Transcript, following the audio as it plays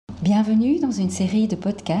Bienvenue dans une série de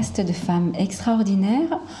podcasts de femmes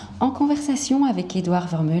extraordinaires en conversation avec Édouard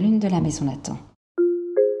Vermeulen de la Maison Nathan.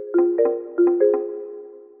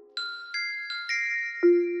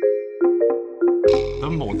 The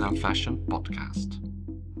Modern Fashion Podcast.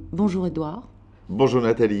 Bonjour Édouard. Bonjour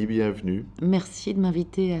Nathalie, bienvenue. Merci de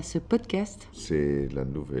m'inviter à ce podcast. C'est la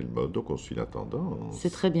nouvelle mode, donc on suit la tendance. C'est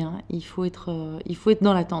très bien, il faut être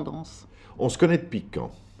dans la tendance. On se connaît depuis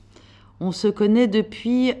quand ? On se connaît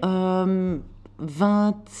depuis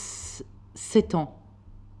 27 ans.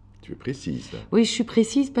 Tu es précise, là. Oui, je suis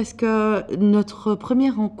précise parce que notre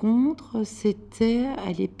première rencontre, c'était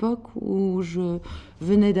à l'époque où je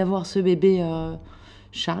venais d'avoir ce bébé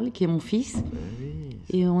Charles, qui est mon fils. Oui.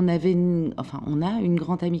 Et on a une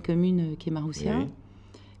grande amie commune qui est Maroussia. Oui.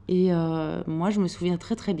 Et moi, je me souviens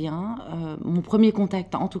très très bien, mon premier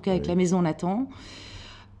contact, en tout cas avec la Maison Nathan,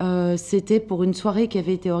 c'était pour une soirée qui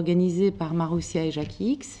avait été organisée par Maroussia et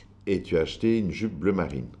Jackie X. Et tu as acheté une jupe bleu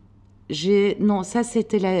marine. Non, ça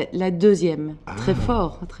c'était la deuxième. Très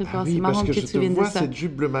fort. Oui, C'est marrant que tu te souviennes de ça. parce que je te vois cette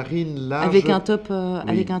jupe bleu marine large. Avec un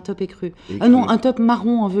top écru. Non, un top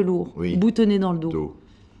marron en velours, boutonné dans le dos.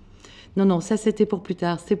 Non, ça c'était pour plus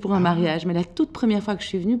tard, c'était pour un mariage. Mais la toute première fois que je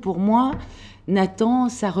suis venue, pour moi, Nathan,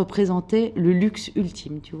 ça représentait le luxe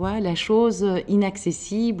ultime, tu vois, la chose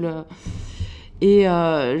inaccessible. Et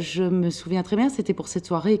je me souviens très bien, c'était pour cette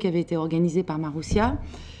soirée qui avait été organisée par Maroussia.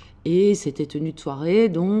 Et c'était tenue de soirée,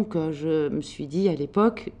 donc je me suis dit à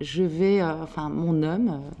l'époque, je vais, mon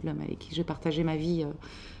homme, l'homme avec qui j'ai partagé ma vie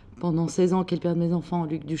pendant 16 ans, qui est le père de mes enfants,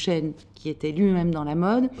 Luc Duchesne, qui était lui-même dans la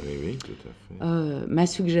mode, Oui, tout à fait. m'a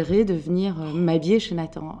suggéré de venir m'habiller chez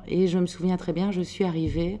Nathan. Et je me souviens très bien, je suis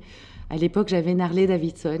arrivée, à l'époque j'avais une Harley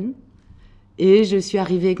Davidson, et je suis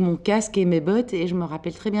arrivée avec mon casque et mes bottes, et je me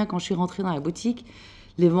rappelle très bien quand je suis rentrée dans la boutique,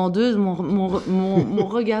 les vendeuses m'ont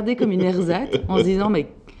regardée comme une ersatz, en se disant, mais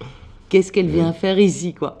qu'est-ce qu'elle vient faire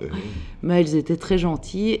ici, quoi. Mais elles étaient très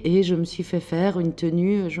gentilles et je me suis fait faire une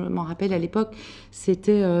tenue, je m'en rappelle à l'époque,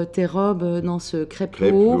 c'était tes robes dans ce crêpe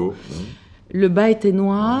lourd. Le bas était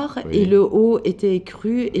noir et le haut était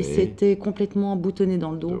écru et c'était complètement boutonné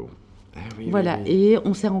dans le dos. Voilà, et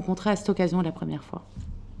on s'est rencontrés à cette occasion la première fois.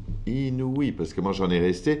 Inouï, parce que moi j'en ai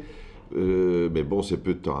resté, mais bon, c'est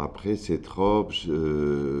peu de temps après, cette robe...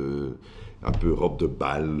 un peu robe de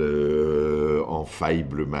bal en faille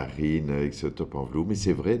bleu marine avec ce top en velours, mais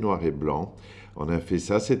c'est vrai, noir et blanc. On a fait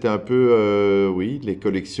ça, c'était un peu, les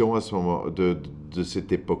collections à ce moment de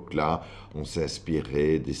cette époque-là. On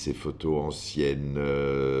s'inspirait de ces photos anciennes,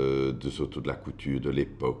 de la couture de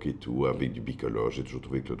l'époque et tout, avec du bicolore. J'ai toujours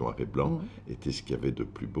trouvé que le noir et blanc était ce qu'il y avait de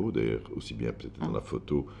plus beau, d'ailleurs, aussi bien peut-être dans la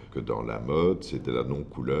photo que dans la mode. C'était la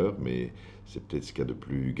non-couleur, mais c'est peut-être ce qu'il y a de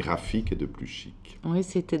plus graphique et de plus chic. Oui,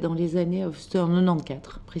 c'était dans les années, c'était en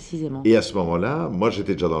 94, précisément. Et à ce moment-là, moi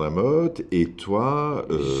j'étais déjà dans la mode, et toi...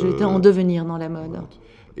 J'étais en devenir dans la mode.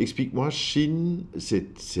 Explique-moi, Chine,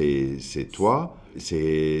 c'est toi,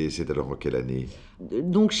 c'est alors en quelle année ?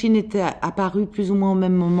 Donc Chine était apparue plus ou moins au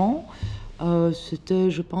même moment. C'était,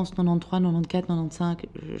 je pense, 93, 94, 95.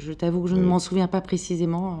 Je t'avoue que je ne m'en souviens pas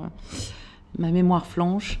précisément. Ma mémoire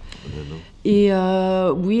flanche. Et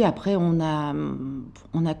oui, après, on a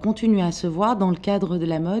continué à se voir dans le cadre de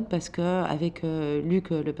la mode parce qu'avec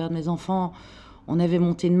Luc, le père de mes enfants, on avait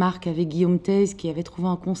monté une marque avec Guillaume Thèse qui avait trouvé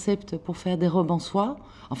un concept pour faire des robes en soie.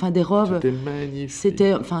 Enfin, des robes... C'était magnifique.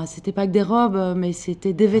 C'était pas que des robes, mais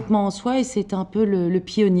c'était des vêtements en soie et c'était un peu le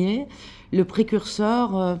pionnier, le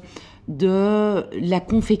précurseur de la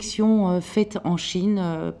confection faite en Chine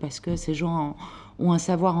parce que ces gens ont un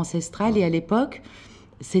savoir ancestral et à l'époque,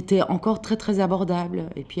 c'était encore très très abordable.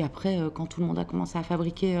 Et puis après, quand tout le monde a commencé à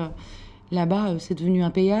fabriquer là-bas, c'est devenu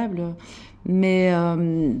impayable. Mais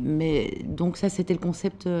donc ça, c'était le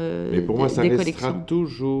concept mais pour moi, ça des restera collections.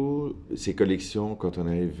 toujours ces collections. Quand on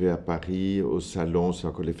arrivait à Paris, au salon, c'est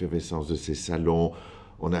encore l'effervescence de ces salons.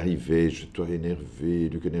 On arrivait, toi énervé,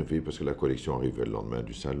 Luc énervé, parce que la collection arrivait le lendemain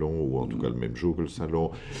du salon, ou en tout cas le même jour que le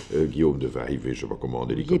salon. Guillaume devait arriver, je ne sais pas comment, en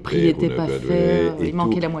hélicoptère. Les prix n'étaient pas faits, il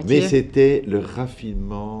manquait la moitié. Mais c'était le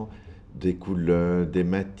raffinement des couleurs, des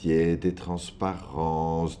matières, des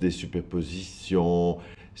transparences, des superpositions.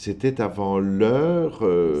 C'était avant l'heure...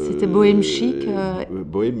 c'était bohème chic.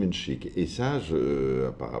 Bohème chic. Et ça,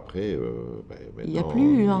 après... il n'y a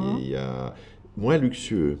plus, Il y a... moins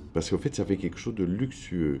luxueux, parce qu'en fait, ça fait quelque chose de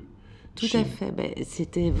luxueux. Tout à fait.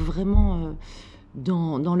 C'était vraiment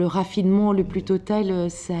dans le raffinement le plus total.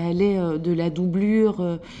 Ça allait de la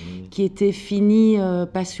doublure qui était finie,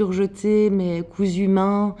 pas surjetée, mais cousue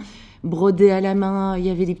main, brodée à la main. Il y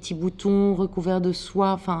avait des petits boutons recouverts de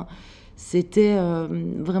soie. Enfin, C'était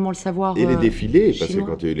vraiment le savoir Et les défilés, parce que chinois.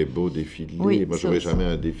 quand il y a eu les beaux défilés, Oui, moi ça j'aurais aussi. jamais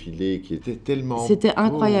un défilé qui était tellement C'était beau.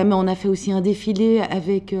 incroyable. Mais on a fait aussi un défilé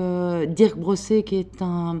avec Dirk Brosset, qui est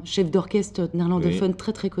un chef d'orchestre néerlandophone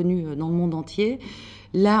très très connu dans le monde entier.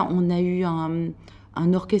 Là, on a eu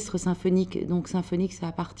un orchestre symphonique. Donc symphonique, c'est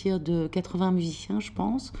à partir de 80 musiciens, je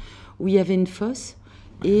pense, où il y avait une fosse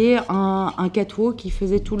et un catwalk qui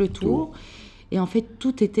faisait tout le tour. Et en fait,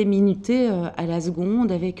 tout était minuté à la seconde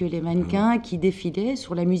avec les mannequins qui défilaient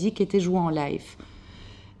sur la musique qui était jouée en live.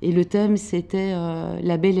 Et le thème, c'était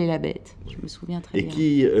La Belle et la Bête. Je me souviens très Et bien.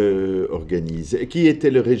 qui organisait, qui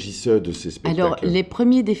était le régisseur de ces spectacles? Alors, les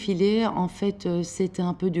premiers défilés, en fait, c'était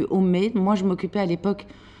un peu du homemade. Moi, je m'occupais à l'époque,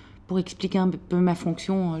 pour expliquer un peu ma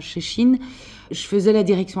fonction chez Chine, je faisais la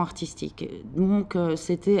direction artistique. Donc,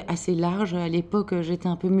 c'était assez large. À l'époque, j'étais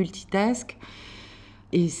un peu multitask.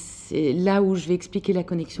 Et c'est là où je vais expliquer la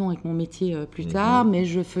connexion avec mon métier plus tard. Mais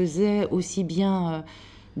je faisais aussi bien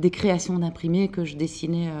des créations d'imprimés que je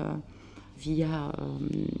dessinais via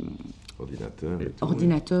Ordinateur et tout.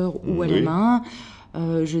 ordinateur ou à la Oui. main.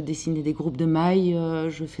 Je dessinais des groupes de mailles,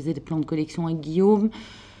 je faisais des plans de collection avec Guillaume.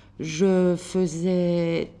 Je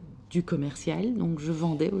faisais du commercial, donc je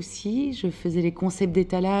vendais aussi. Je faisais les concepts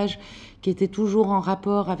d'étalage qui étaient toujours en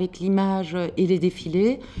rapport avec l'image et les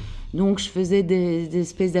défilés. Donc je faisais des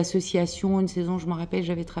espèces d'associations. Une saison, je me rappelle,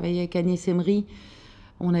 j'avais travaillé avec Agnès Emery.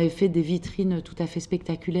 On avait fait des vitrines tout à fait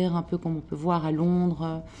spectaculaires, un peu comme on peut voir à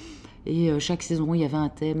Londres. Et chaque saison, il y avait un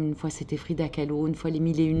thème. Une fois, c'était Frida Kahlo, une fois, les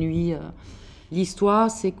Mille et une nuits. L'histoire,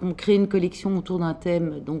 c'est qu'on crée une collection autour d'un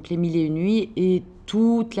thème, donc les Mille et une nuits, et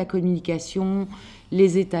toute la communication,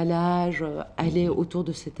 les étalages allaient autour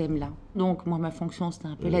de ce thème-là. Donc, moi, ma fonction, c'était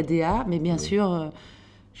un peu la DA, mais bien sûr,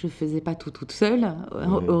 je ne faisais pas tout toute seule,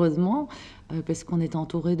 heureusement, parce qu'on était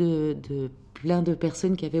entouré de plein de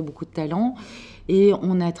personnes qui avaient beaucoup de talent. Et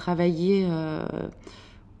on a travaillé...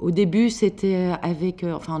 Au début, c'était avec...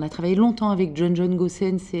 on a travaillé longtemps avec John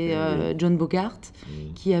Gossens et John Bogart,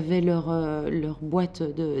 qui avaient leur boîte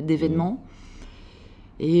d'événements.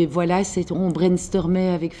 Et voilà, on brainstormait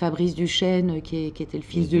avec Fabrice Duchesne, qui était le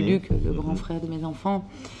fils de Luc, le grand frère de mes enfants.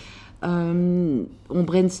 On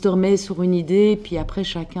brainstormait sur une idée, puis après,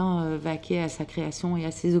 chacun vaquait à sa création et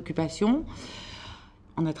à ses occupations.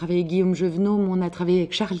 On a travaillé avec Guillaume Jevenot, mais on a travaillé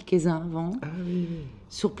avec Charles Quézin avant,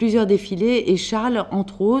 sur plusieurs défilés. Et Charles,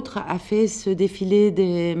 entre autres, a fait ce défilé,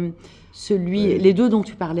 les deux dont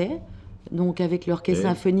tu parlais, donc avec l'orchestre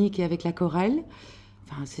symphonique et avec la chorale.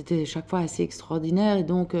 Enfin, c'était chaque fois assez extraordinaire. Et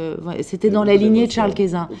donc, c'était dans la lignée de Charles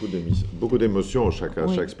Quézin. Beaucoup d'émotions à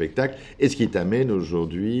chaque spectacle. Et ce qui t'amène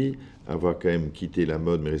aujourd'hui à avoir quand même quitté la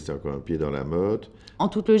mode, mais rester encore un pied dans la mode. En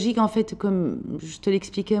toute logique, en fait, comme je te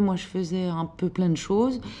l'expliquais, moi, je faisais un peu plein de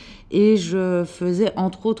choses. Et je faisais,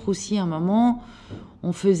 entre autres aussi, à un moment,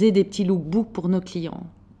 on faisait des petits lookbooks pour nos clients.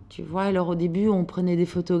 Tu vois, alors au début, on prenait des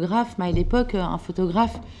photographes, mais à l'époque, un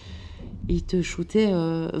photographe, il te shootait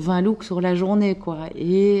 20 looks sur la journée, quoi.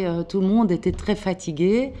 Et tout le monde était très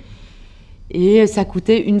fatigué. Et ça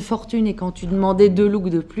coûtait une fortune. Et quand tu demandais 2 looks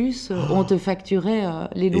de plus, on te facturait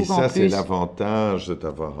les looks en plus. Et ça, c'est l'avantage de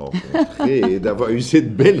t'avoir rencontré et d'avoir eu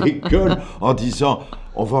cette belle école en disant,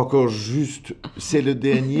 on va encore juste... C'est le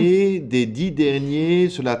dernier des 10 derniers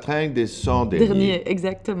sur la tringle des 100 derniers.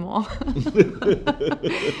 Exactement.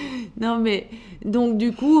 Non, mais... Donc,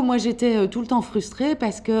 du coup, moi, j'étais tout le temps frustrée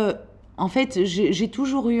parce que, en fait, j'ai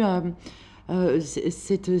toujours eu...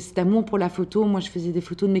 cet amour pour la photo. Moi, je faisais des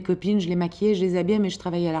photos de mes copines, je les maquillais, je les habillais, mais je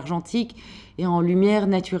travaillais à l'argentique et en lumière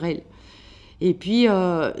naturelle. Et puis,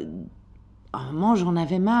 à un moment, j'en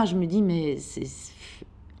avais marre. Je me dis, mais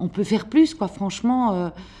on peut faire plus, quoi.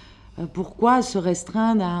 Franchement, pourquoi se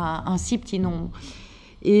restreindre à un si petit nombre?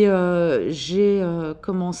 Et j'ai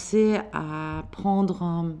commencé à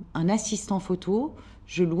prendre un assistant photo.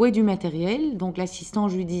 Je louais du matériel. Donc, l'assistant,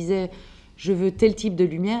 je lui disais... je veux tel type de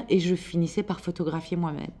lumière, et je finissais par photographier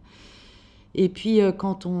moi-même. Et puis,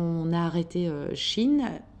 quand on a arrêté Chine,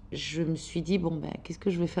 je me suis dit, bon, qu'est-ce que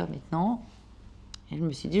je vais faire maintenant? Et je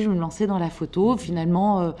me suis dit, je vais me lancer dans la photo.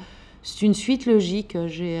 Finalement, c'est une suite logique.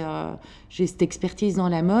 J'ai cette expertise dans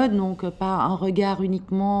la mode, donc pas un regard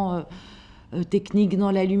uniquement technique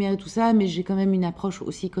dans la lumière et tout ça, mais j'ai quand même une approche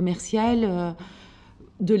aussi commerciale,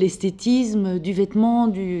 de l'esthétisme, du vêtement,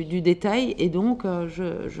 du détail. Et donc,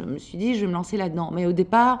 je me suis dit, je vais me lancer là-dedans. Mais au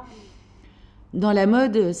départ, dans la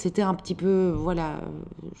mode, c'était un petit peu... Voilà,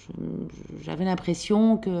 j'avais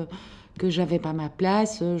l'impression que j'avais pas ma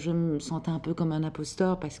place. Je me sentais un peu comme un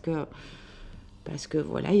imposteur parce que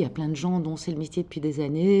voilà, il y a plein de gens dont c'est le métier depuis des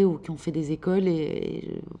années ou qui ont fait des écoles.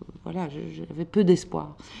 Et voilà, j'avais peu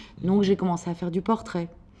d'espoir. Donc, j'ai commencé à faire du portrait.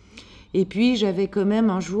 Et puis j'avais quand même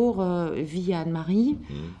un jour, via Anne-Marie,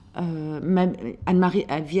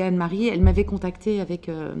 via Anne-Marie, elle m'avait contactée avec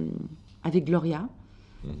Gloria,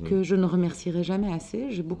 que je ne remercierai jamais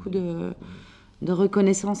assez. J'ai beaucoup de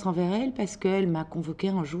reconnaissance envers elle parce qu'elle m'a convoquée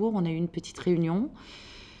un jour, on a eu une petite réunion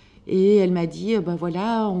et elle m'a dit ben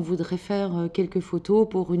voilà, on voudrait faire quelques photos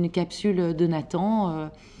pour une capsule de Nathan.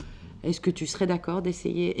 Est-ce que tu serais d'accord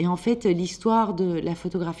d'essayer? Et en fait, l'histoire de la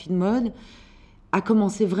photographie de mode a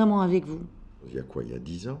commencé vraiment avec vous. Il y a quoi? Il y a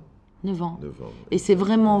 10 ans? 9 ans. 9 ans. Et c'est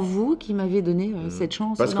vraiment vous qui m'avez donné cette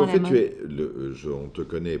chance. Parce dans qu'en la fait, mode. on te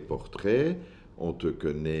connaît portrait, on te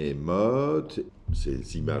connaît mode.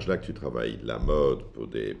 Ces images-là que tu travailles, la mode pour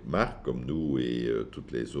des marques comme nous et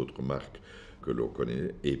toutes les autres marques que l'on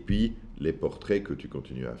connaît. Et puis, les portraits que tu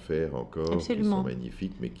continues à faire encore, Absolument. qui sont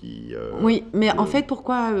magnifiques, mais qui... Oui, mais en fait,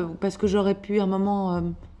 pourquoi? Parce que j'aurais pu à un moment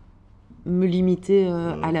me limiter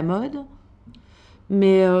à la mode.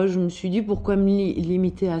 Mais je me suis dit, pourquoi me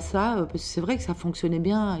limiter à ça? Parce que c'est vrai que ça fonctionnait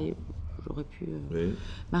bien et j'aurais pu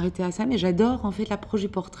m'arrêter à ça. Mais j'adore, en fait, l'approche du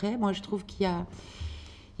portrait. Moi, je trouve qu'il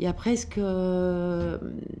y a presque une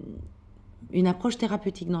approche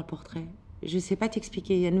thérapeutique dans le portrait. Je ne sais pas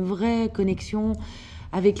t'expliquer. Il y a une vraie connexion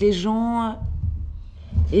avec les gens.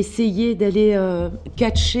 Essayer d'aller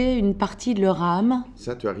catcher une partie de leur âme.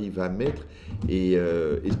 Ça, tu arrives à mettre. Et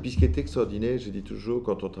puis, ce qui est extraordinaire, je dis toujours,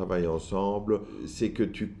 quand on travaille ensemble, c'est que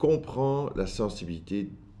tu comprends la sensibilité,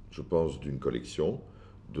 je pense, d'une collection,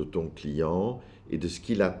 de ton client et de ce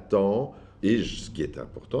qu'il attend. Et ce qui est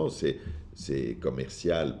important, c'est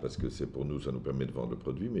commercial, parce que c'est pour nous, ça nous permet de vendre le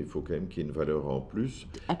produit, mais il faut quand même qu'il y ait une valeur en plus.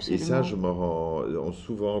 Absolument. Et ça, je m'en rends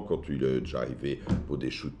souvent, quand il est déjà arrivé pour des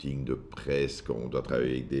shootings de presse, qu'on doit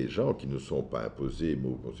travailler avec des gens qui ne sont pas imposés,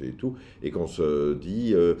 mots conseils et tout, et qu'on se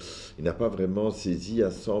dit, il n'a pas vraiment saisi à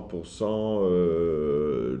 100%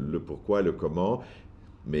 le pourquoi, le comment.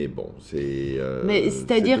 Mais bon, c'est... Mais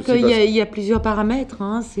c'est-à-dire qu'il y a plusieurs paramètres,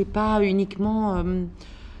 hein. C'est pas uniquement...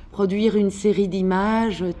 produire une série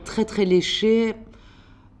d'images très très léchées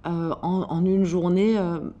en une journée,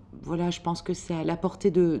 voilà, je pense que c'est à la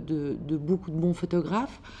portée de beaucoup de bons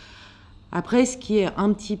photographes. Après, ce qui est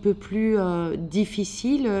un petit peu plus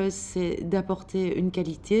difficile, c'est d'apporter une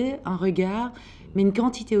qualité, un regard, mais une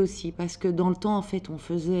quantité aussi, parce que dans le temps, en fait, on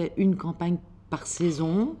faisait une campagne par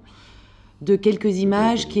saison, de quelques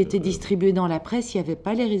images qui étaient distribuées dans la presse. Il n'y avait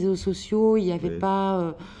pas les réseaux sociaux, il n'y avait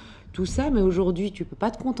pas... tout ça, mais aujourd'hui, tu peux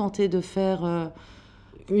pas te contenter de faire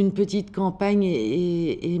une petite campagne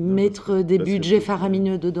et mettre des budgets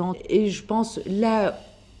faramineux dedans. Et je pense, là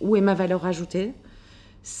où est ma valeur ajoutée,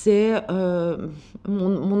 c'est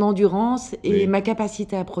mon endurance et ma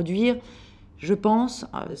capacité à produire, je pense,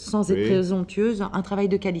 sans être présomptueuse, un travail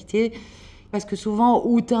de qualité. Parce que souvent,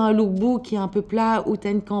 où tu as un lookbook qui est un peu plat, où tu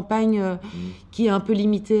as une campagne qui est un peu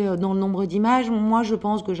limitée dans le nombre d'images, moi, je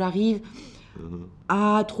pense que j'arrive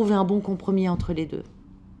à trouver un bon compromis entre les deux.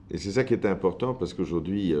 Et c'est ça qui est important, parce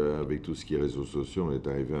qu'aujourd'hui, avec tout ce qui est réseaux sociaux, on est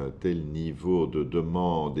arrivé à un tel niveau de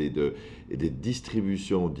demande et des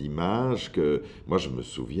distributions d'images que moi, je me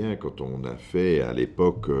souviens quand on a fait à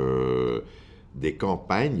l'époque des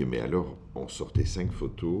campagnes, mais alors on sortait 5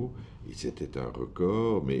 photos et c'était un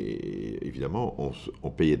record, mais évidemment, on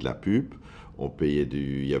payait de la pub,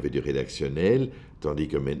 il y avait du rédactionnel, tandis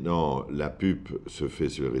que maintenant, la pub se fait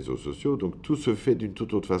sur les réseaux sociaux, donc tout se fait d'une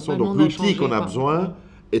toute autre façon. Donc l'outil qu'on a besoin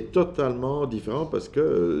est totalement différent parce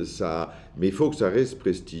que ça... Mais il faut que ça reste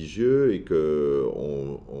prestigieux et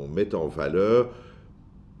qu'on mette en valeur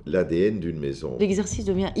l'ADN d'une maison. L'exercice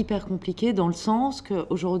devient hyper compliqué dans le sens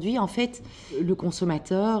qu'aujourd'hui, en fait, le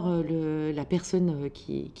consommateur, la personne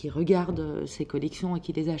qui regarde ces collections et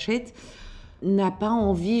qui les achète, n'a pas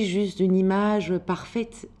envie juste d'une image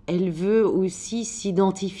parfaite. Elle veut aussi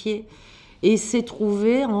s'identifier. Et c'est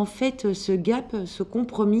trouver, en fait, ce gap, ce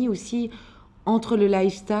compromis aussi entre le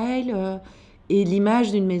lifestyle et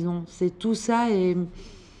l'image d'une maison. C'est tout ça est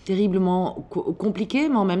terriblement compliqué,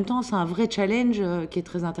 mais en même temps, c'est un vrai challenge qui est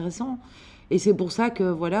très intéressant. Et c'est pour ça que,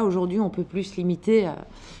 voilà, aujourd'hui, on peut plus se limiter,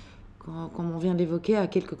 comme on vient de l'évoquer, à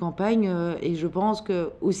quelques campagnes. Et je pense que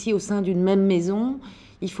aussi au sein d'une même maison,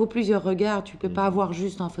 il faut plusieurs regards. Tu peux pas avoir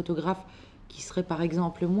juste un photographe qui serait, par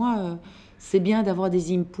exemple, moi. C'est bien d'avoir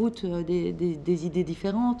des inputs, des idées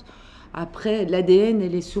différentes. Après, l'ADN,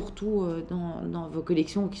 elle est surtout dans vos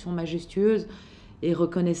collections qui sont majestueuses et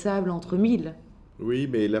reconnaissables entre mille. Oui,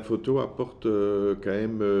 mais la photo apporte quand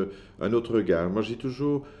même un autre regard. Moi, j'ai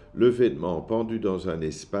toujours le vêtement pendu dans un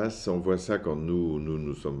espace. On voit ça quand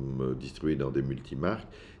nous sommes distribués dans des multimarques.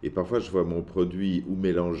 Et parfois, je vois mon produit ou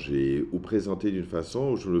mélangé ou présenté d'une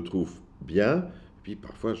façon où je le trouve bien, Puis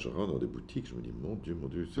parfois, je rentre dans des boutiques, je me dis, mon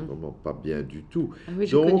Dieu, c'est vraiment pas bien du tout. Ah oui,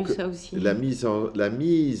 j'ai connu ça aussi. La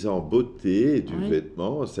mise en beauté du Oui.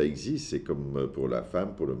 vêtement, ça existe, c'est comme pour la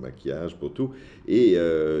femme, pour le maquillage, pour tout. Et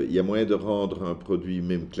il y a moyen de rendre un produit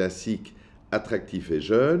même classique attractif et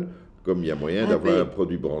jeune, comme il y a moyen d'avoir un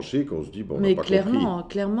produit branché qu'on se dit, bon, on n'a Mais pas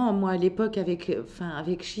clairement, moi à l'époque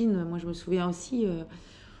avec Chine, moi je me souviens aussi,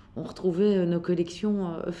 on retrouvait nos collections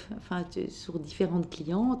sur différentes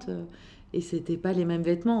clientes et c'était pas les mêmes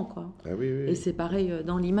vêtements, quoi. Ah oui, oui. Et c'est pareil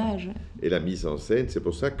dans l'image. Et la mise en scène, c'est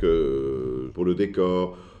pour ça que pour le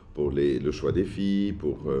décor, pour le choix des filles,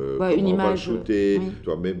 pour comment une on va le image, shooter, oui.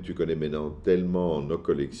 toi-même tu connais maintenant tellement nos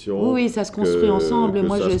collections. Oui, ça se construit ensemble, que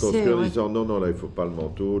moi ça je se construit sais. en Ouais. disant non, là il faut pas le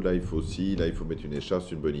manteau, là il faut ci, là il faut mettre une écharpe,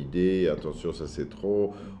 c'est une bonne idée, attention ça c'est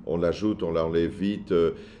trop, on l'ajoute, on l'enlève vite.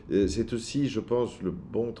 C'est aussi, je pense, le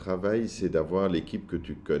bon travail, c'est d'avoir l'équipe que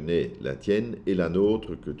tu connais, la tienne et la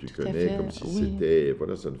nôtre que tu Tout à connais, fait, comme si oui. c'était,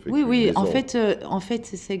 voilà, ça ne fait Oui, qu'une oui, maison. en fait,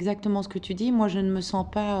 c'est exactement ce que tu dis. Moi, je ne me sens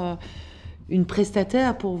pas une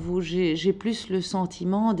prestataire pour vous. J'ai plus le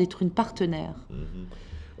sentiment d'être une partenaire.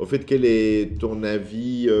 Au fait, quel est ton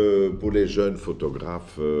avis pour les jeunes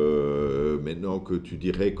photographes maintenant que tu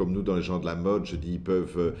dirais, comme nous dans les gens de la mode, je dis, ils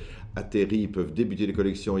peuvent atterrir, ils peuvent débuter les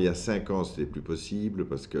collections. Il y a 5 ans, c'était plus possible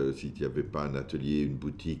parce que s'il n'y avait pas un atelier, une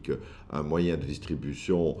boutique, un moyen de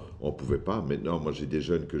distribution, on ne pouvait pas. Maintenant, moi, j'ai des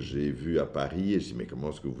jeunes que j'ai vus à Paris et je dis, mais comment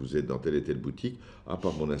est-ce que vous êtes dans telle et telle boutique? Ah,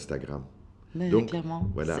 par mon Instagram. Donc, Clairement,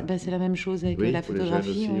 voilà. c'est la même chose avec Oui, la pour les jeunes photographie,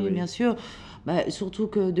 aussi, oui, oui. bien sûr. Surtout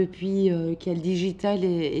que depuis qu'il y a le digital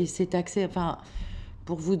et cet accès,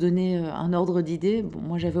 pour vous donner un ordre d'idée, bon,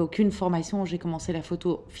 moi j'avais aucune formation, j'ai commencé la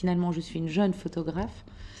photo, finalement je suis une jeune photographe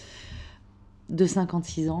de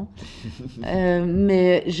 56 ans,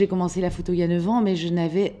 mais j'ai commencé la photo il y a 9 ans, mais je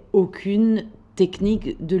n'avais aucune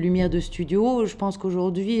technique de lumière de studio. Je pense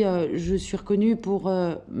qu'aujourd'hui, je suis reconnue pour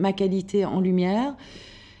ma qualité en lumière.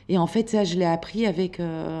 Et en fait, ça, je l'ai appris avec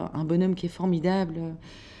un bonhomme qui est formidable,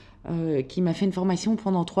 qui m'a fait une formation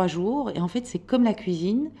pendant 3 jours. Et en fait, c'est comme la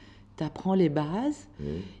cuisine, tu apprends les bases.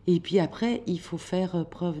 Et puis après, il faut faire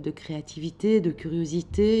preuve de créativité, de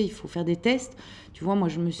curiosité, il faut faire des tests. Tu vois, moi,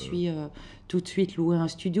 je me suis tout de suite loué un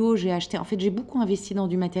studio, j'ai acheté... En fait, j'ai beaucoup investi dans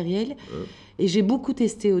du matériel et j'ai beaucoup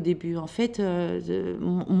testé au début. En fait,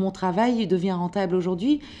 mon travail devient rentable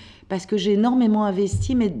aujourd'hui parce que j'ai énormément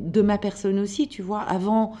investi, mais de ma personne aussi, tu vois.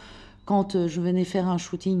 Avant, quand je venais faire un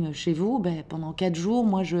shooting chez vous, pendant 4 jours,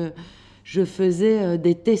 moi, je faisais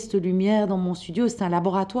des tests lumière dans mon studio. C'était un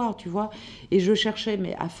laboratoire, tu vois. Et je cherchais,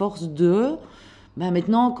 mais à force de...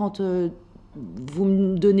 maintenant, quand vous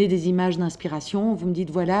me donnez des images d'inspiration, vous me dites,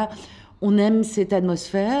 voilà, on aime cette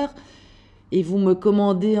atmosphère, et vous me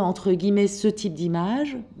commandez, entre guillemets, ce type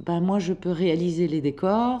d'image, moi, je peux réaliser les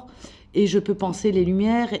décors, et je peux penser les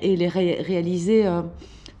lumières et les réaliser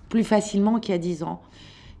plus facilement qu'il y a 10 ans.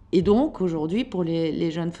 Et donc, aujourd'hui, pour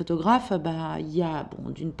les jeunes photographes, il y a,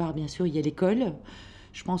 d'une part, bien sûr, il y a l'école.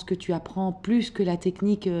 Je pense que tu apprends plus que la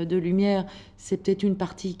technique de lumière. C'est peut-être une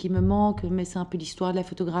partie qui me manque, mais c'est un peu l'histoire de la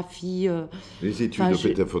photographie. Les études, en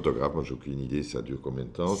fait, un photographe, moi, j'ai aucune idée, ça dure combien de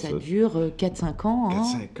temps? Ça dure 4-5 ans.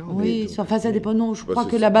 4-5 ans? Oui, donc, ça dépend. Non, je crois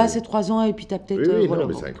que c'est là-bas, c'est 3 ans, et puis tu as peut-être... Oui, voilà, non,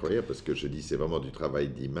 mais c'est incroyable, parce que je dis, c'est vraiment du travail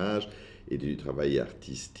d'image et du travail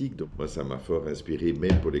artistique. Donc, moi, ça m'a fort inspiré,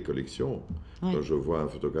 même pour les collections. Ouais. Quand je vois un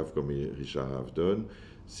photographe comme Richard Avedon,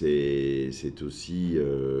 c'est aussi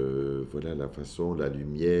voilà, la façon, la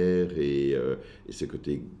lumière et ce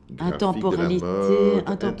côté graphique de la mode.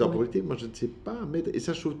 Intemporalité, moi je ne sais pas mettre. Et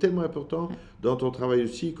ça, je trouve tellement important dans ton travail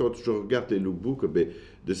aussi. Quand je regarde les lookbooks,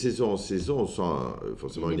 de saison en saison, on sent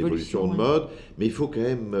forcément une évolution de mode, mais il faut quand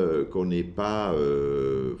même qu'on n'ait pas,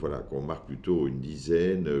 voilà, qu'on marque plutôt une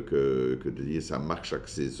dizaine, que de dire ça marque chaque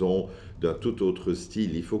saison d'un tout autre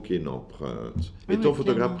style. Il faut qu'il y ait une empreinte. Et ton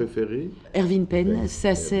photographe préféré? Erwin Penn, Oui,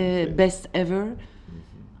 ça c'est Penn. Best Ever,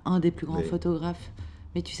 un des plus grands photographes.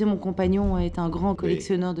 Mais tu sais, mon compagnon est un grand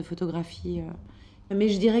collectionneur de photographies. Mais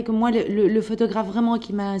je dirais que moi, le photographe vraiment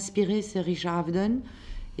qui m'a inspiré, c'est Richard Avedon.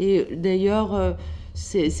 Et d'ailleurs,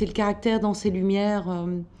 c'est le caractère dans ses lumières.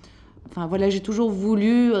 Enfin voilà, j'ai toujours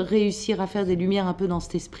voulu réussir à faire des lumières un peu dans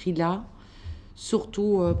cet esprit-là.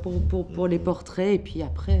 Surtout pour les portraits, et puis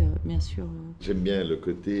après, bien sûr... J'aime bien le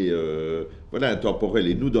côté voilà, intemporel.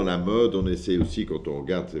 Et nous, dans la mode, on essaie aussi, quand on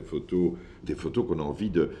regarde ces photos, des photos qu'on a envie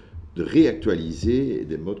de réactualiser, et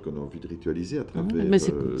des modes qu'on a envie de réactualiser à travers mais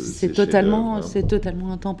c'est totalement, hein. c'est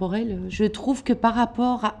totalement intemporel. Je trouve que par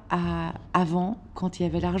rapport à avant, quand il y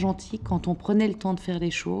avait l'argentique, quand on prenait le temps de faire les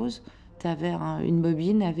choses, tu avais une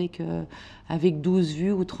bobine avec 12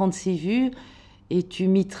 vues ou 36 vues, et tu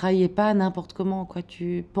mitraillais pas n'importe comment, quoi.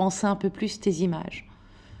 Tu pensais un peu plus tes images.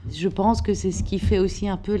 Je pense que c'est ce qui fait aussi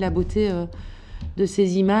un peu la beauté de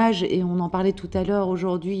ces images. Et on en parlait tout à l'heure,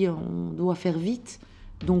 aujourd'hui, on doit faire vite,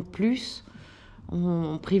 donc plus.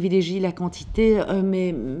 On privilégie la quantité,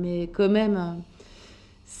 mais quand même,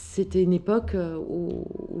 c'était une époque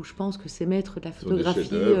où je pense que ces maîtres de la photographie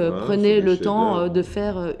prenaient le temps de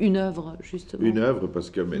faire une œuvre, justement. Une œuvre, parce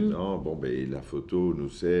que maintenant, la photo nous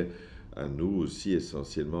sert à nous aussi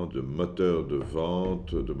essentiellement de moteur de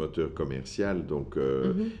vente, de moteur commercial. Donc,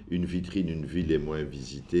 une vitrine, une ville est moins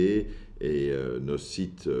visitée. Et nos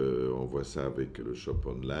sites, on voit ça avec le shop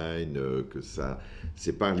online,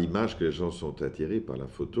 c'est par l'image que les gens sont attirés par la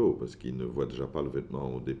photo, parce qu'ils ne voient déjà pas le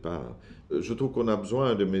vêtement au départ. Je trouve qu'on a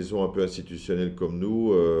besoin de maisons un peu institutionnelles comme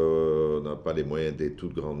nous. On n'a pas les moyens des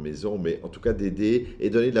toutes grandes maisons, mais en tout cas d'aider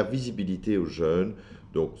et donner de la visibilité aux jeunes.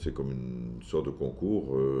 Donc, c'est comme une sorte de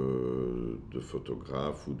concours de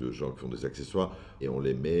photographes ou de gens qui font des accessoires. Et on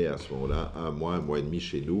les met à ce moment-là un mois et demi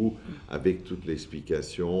chez nous, avec toute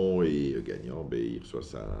l'explication. Et le gagnant, il reçoit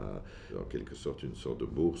ça, en quelque sorte, une sorte de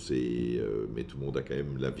bourse. Mais tout le monde a quand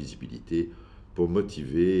même la visibilité pour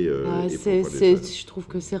motiver. Je trouve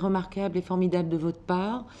que c'est remarquable et formidable de votre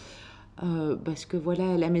part. Parce que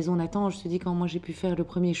voilà, la Maison Nathan, je te dis, quand moi j'ai pu faire le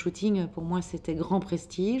premier shooting, pour moi c'était grand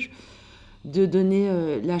prestige de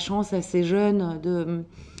donner la chance à ces jeunes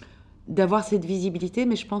d'avoir cette visibilité.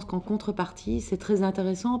 Mais je pense qu'en contrepartie, c'est très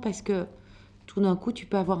intéressant parce que tout d'un coup, tu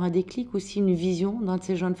peux avoir un déclic, aussi une vision d'un de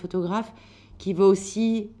ces jeunes photographes qui va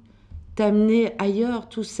aussi t'amener ailleurs.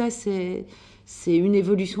 Tout ça, c'est une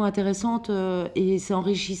évolution intéressante et c'est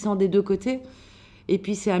enrichissant des deux côtés. Et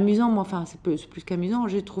puis c'est amusant, c'est plus qu'amusant,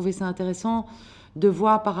 j'ai trouvé ça intéressant de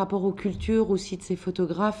voir par rapport aux cultures aussi de ces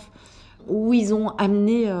photographes où ils ont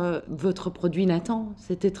amené votre produit Nathan.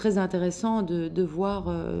 C'était très intéressant de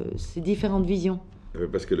voir ces différentes visions.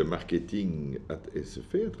 Parce que le marketing se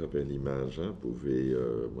fait à travers l'image.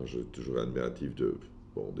 Moi, je suis toujours admiratif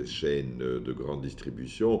des chaînes de grande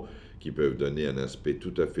distribution qui peuvent donner un aspect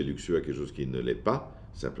tout à fait luxueux à quelque chose qui ne l'est pas,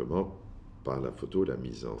 simplement par la photo, la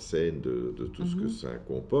mise en scène de tout ce que ça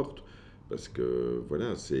comporte. Parce que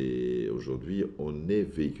aujourd'hui, on est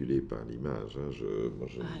véhiculé par l'image. Je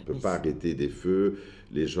ne peux pas arrêter des feux.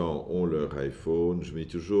 Les gens ont leur iPhone. Je me dis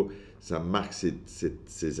toujours, ça marque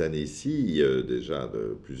ces années-ci, déjà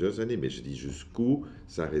de plusieurs années, mais je dis jusqu'où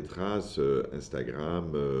s'arrêtera ce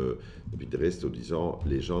Instagram. Et puis de reste en disant,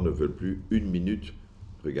 les gens ne veulent plus une minute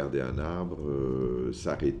regarder un arbre,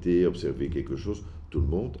 s'arrêter, observer quelque chose. Tout le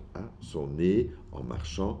monde a son nez en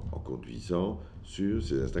marchant, en conduisant sur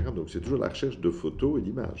ses Instagram. Donc, c'est toujours la recherche de photos et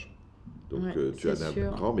d'images. Donc, tu as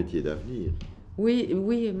un grand métier d'avenir.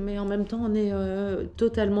 Oui, mais en même temps, on est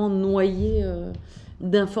totalement noyé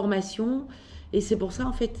d'informations. Et c'est pour ça,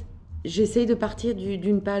 en fait, j'essaye de partir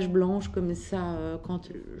d'une page blanche comme ça quand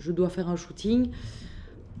je dois faire un shooting.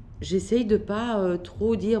 J'essaye de pas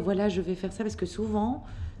trop dire, voilà, je vais faire ça. Parce que souvent,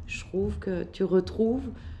 je trouve que tu retrouves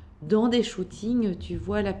dans des shootings, tu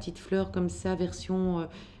vois la petite fleur comme ça, version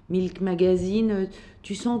Milk Magazine,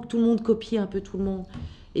 tu sens que tout le monde copie un peu tout le monde.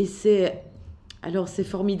 Et c'est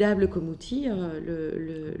formidable comme outil,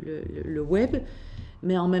 le web,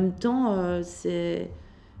 mais en même temps,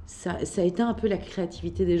 ça éteint un peu la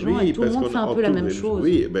créativité des gens et tout le monde fait un peu la même chose.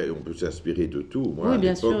 Oui, on peut s'inspirer de tout. Moi, oui,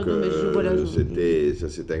 bien sûr.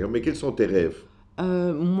 Mais quels sont tes rêves ?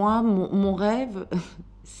 Moi, mon rêve,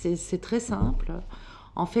 c'est très simple.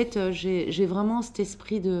 En fait, j'ai vraiment cet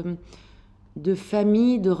esprit de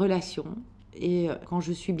famille, de relation. Et quand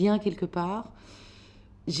je suis bien quelque part,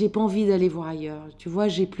 j'ai pas envie d'aller voir ailleurs. Tu vois,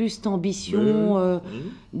 j'ai plus cette ambition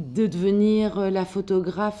de devenir la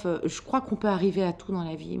photographe. Je crois qu'on peut arriver à tout dans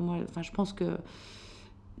la vie. Moi, je pense que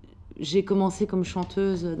j'ai commencé comme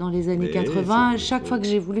chanteuse dans les années 80. Chaque fois que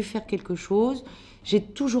j'ai voulu faire quelque chose, j'ai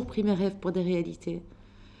toujours pris mes rêves pour des réalités.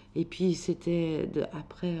 Et puis, c'était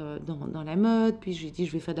après dans la mode. Puis, j'ai dit,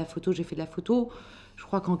 je vais faire de la photo. J'ai fait de la photo. Je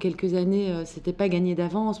crois qu'en quelques années, c'était pas gagné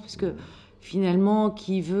d'avance. Parce que finalement,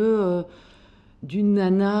 qui veut d'une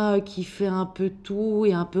nana qui fait un peu tout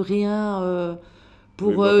et un peu rien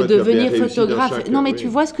pour devenir photographe. Non, mais tu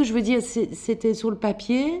vois ce que je veux dire. C'était sur le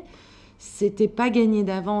papier. C'était pas gagné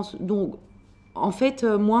d'avance. Donc, en fait,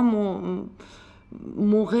 moi,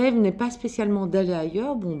 mon rêve n'est pas spécialement d'aller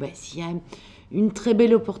ailleurs. Bon, s'il y a une très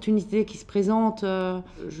belle opportunité qui se présente,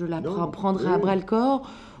 je la prendrai à bras-le-corps.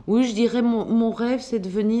 Oui, je dirais mon rêve, c'est de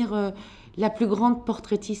devenir la plus grande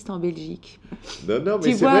portraitiste en Belgique. Non,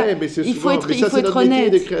 mais c'est vrai, mais c'est souvent... Mais ça, c'est notre métier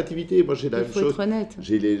de créativité. Moi, j'ai la même chose.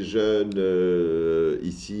 J'ai les jeunes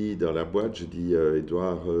ici, dans la boîte, je dis,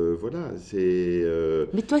 Édouard, voilà, c'est...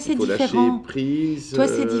 mais toi, c'est différent. Il faut lâcher prise. Toi,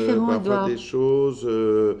 c'est différent, Édouard. Des choses...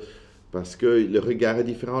 Parce que le regard est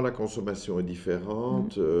différent, la consommation est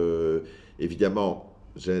différente. Évidemment,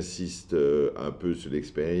 j'insiste un peu sur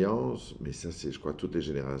l'expérience, mais ça, c'est, je crois, toutes les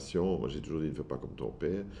générations. Moi, j'ai toujours dit, ne fais pas comme ton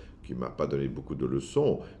père, qui ne m'a pas donné beaucoup de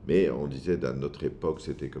leçons. Mais on disait, dans notre époque,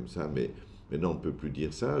 c'était comme ça. Mais maintenant, on ne peut plus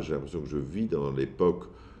dire ça. J'ai l'impression que je vis dans l'époque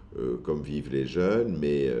comme vivent les jeunes,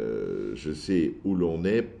 mais je sais où l'on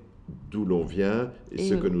est, d'où l'on vient et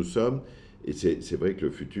ce que nous sommes. Et c'est vrai que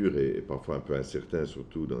le futur est parfois un peu incertain,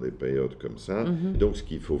 surtout dans des périodes comme ça. Donc, ce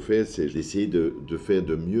qu'il faut faire, c'est d'essayer de faire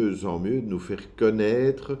de mieux en mieux, de nous faire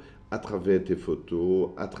connaître à travers tes photos,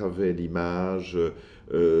 à travers l'image,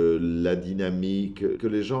 la dynamique, que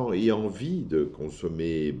les gens aient envie de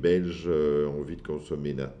consommer belge, envie de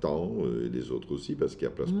consommer Nathan, et les autres aussi, parce qu'il y a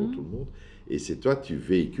place pour tout le monde. Et c'est toi, tu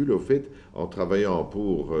véhicules, au fait, en travaillant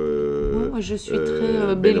pour moi, je suis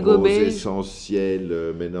très belgo-belge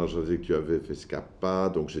essentiel. Maintenant, je disais que tu avais fait Scapa,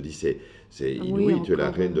 donc je dis, c'est inouï, tu es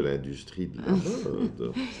la reine de l'industrie de la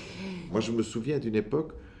mode. Moi, je me souviens d'une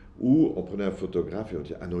époque où on prenait un photographe et on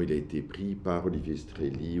disait « Ah non, il a été pris par Olivier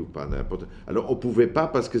Strelly ou par n'importe... » Alors, on ne pouvait pas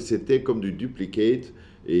parce que c'était comme du duplicate.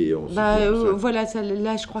 Et on voilà, ça,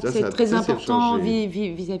 là, je crois que c'est très important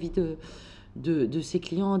vis-à-vis de ses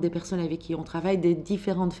clients, des personnes avec qui on travaille, des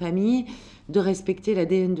différentes familles, de respecter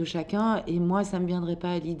l'ADN de chacun. Et moi, ça ne me viendrait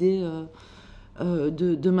pas à l'idée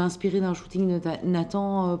de m'inspirer d'un shooting de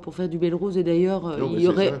Nathan pour faire du Belle Rose. Et d'ailleurs, il n'y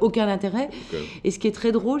aurait aucun intérêt. Et ce qui est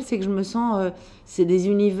très drôle, c'est que je me sens... c'est des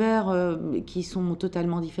univers qui sont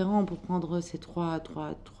totalement différents. Pour prendre ces trois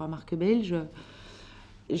marques belges,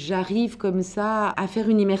 j'arrive comme ça à faire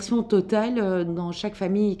une immersion totale dans chaque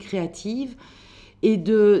famille créative et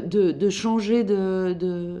de changer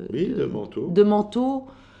de manteau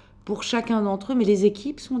pour chacun d'entre eux. Mais les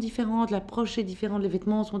équipes sont différentes, l'approche est différente, les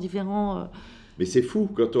vêtements sont différents. Mais c'est fou,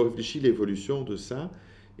 quand on réfléchit à l'évolution de ça.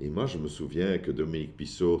 Et moi, je me souviens que Dominique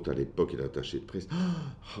Pissault, à l'époque, il est attaché de presse.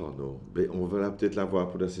 Oh non, mais on va peut-être l'avoir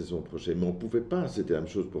pour la saison prochaine. Mais on ne pouvait pas, c'était la même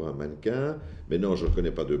chose pour un mannequin. Mais non, je ne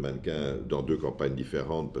reconnais pas deux mannequins dans deux campagnes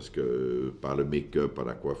différentes parce que par le make-up, par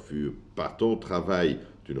la coiffure, par ton travail,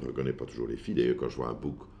 tu ne reconnais pas toujours les filles. D'ailleurs, quand je vois un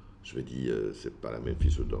book, je me dis, c'est pas la même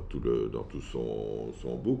fille dans tout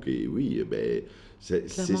son book. Et oui, ben, c'est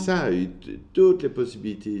ça. Toutes les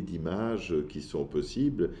possibilités d'images qui sont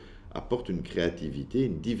possibles apportent une créativité,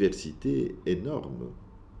 une diversité énorme.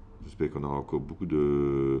 J'espère qu'on aura encore beaucoup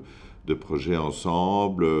de projets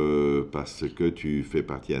ensemble parce que tu fais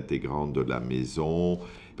partie intégrante de la maison.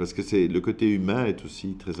 Parce que le côté humain est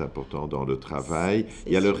aussi très important dans le travail.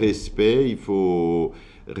 Il y a le respect, il faut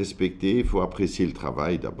respecter, il faut apprécier le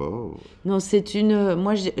travail d'abord. Non,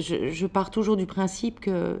 moi, je pars toujours du principe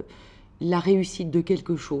que la réussite de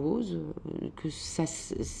quelque chose, que ça,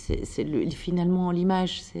 finalement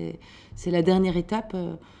l'image, c'est la dernière étape,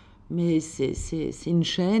 mais c'est une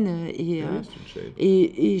chaîne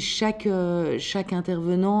et chaque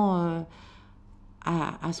intervenant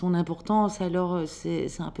a son importance. Alors c'est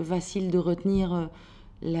un peu facile de retenir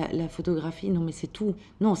la photographie. Non, mais c'est tout.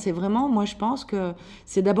 Non, c'est vraiment, moi je pense que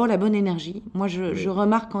c'est d'abord la bonne énergie. Moi je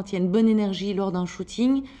remarque quand il y a une bonne énergie lors d'un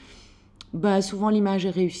shooting, souvent l'image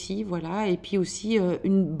est réussie, voilà, et puis aussi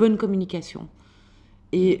une bonne communication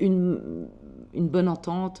et une bonne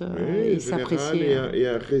entente et s'apprécier. Et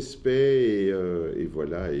un respect et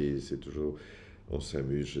voilà, et c'est toujours, on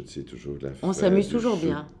s'amuse, je sais toujours la fin. On s'amuse toujours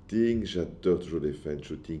bien. J'adore toujours les fins de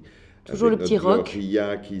shooting. Toujours avec le petit rock.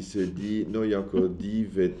 Gloria qui se dit, non, il y a encore 10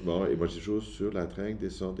 vêtements. Et moi, j'ai toujours sur la tringle des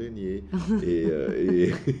 100 derniers. Et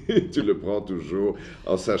tu le prends toujours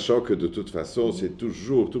en sachant que de toute façon, c'est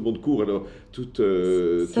toujours, tout le monde court. Alors, tout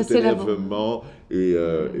énervement. Et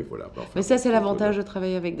voilà. Mais ça, c'est l'avantage de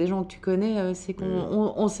travailler avec des gens que tu connais. C'est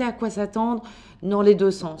qu'on sait à quoi s'attendre dans les deux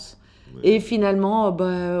sens. Et finalement,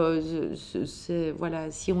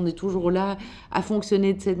 voilà, si on est toujours là à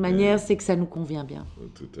fonctionner de cette manière, c'est que ça nous convient bien.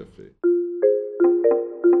 Tout à fait.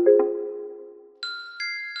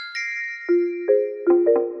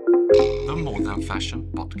 The More Than Fashion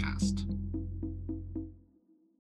Podcast.